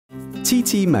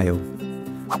TT Mail.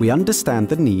 We understand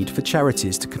the need for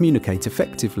charities to communicate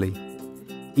effectively.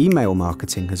 Email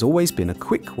marketing has always been a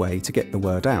quick way to get the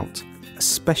word out,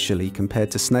 especially compared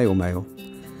to snail mail.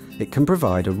 It can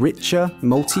provide a richer,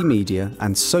 multimedia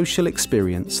and social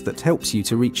experience that helps you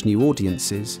to reach new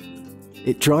audiences.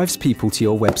 It drives people to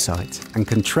your website and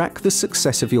can track the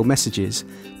success of your messages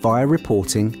via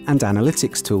reporting and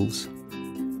analytics tools.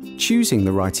 Choosing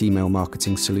the right email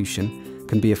marketing solution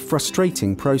can be a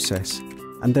frustrating process,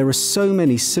 and there are so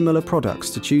many similar products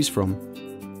to choose from.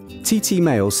 TT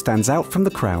Mail stands out from the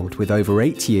crowd with over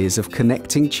 8 years of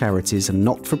connecting charities and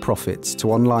not-for-profits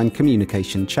to online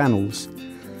communication channels.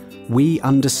 We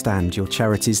understand your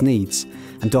charity's needs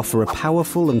and offer a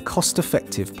powerful and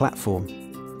cost-effective platform.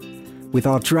 With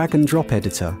our drag-and-drop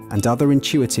editor and other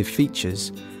intuitive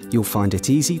features, you'll find it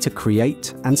easy to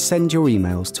create and send your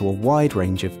emails to a wide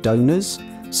range of donors,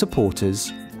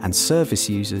 supporters, and service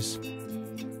users.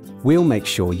 We'll make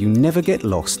sure you never get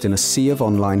lost in a sea of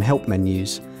online help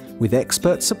menus, with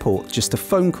expert support just a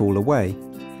phone call away.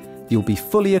 You'll be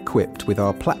fully equipped with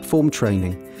our platform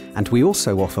training, and we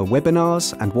also offer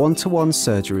webinars and one-to-one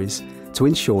surgeries to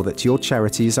ensure that your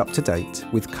charity is up to date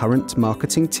with current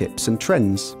marketing tips and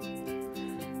trends.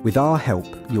 With our help,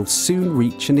 you'll soon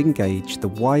reach and engage the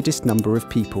widest number of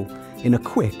people in a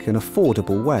quick and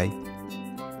affordable way.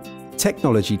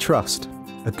 Technology trust,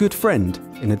 a good friend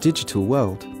in a digital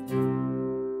world.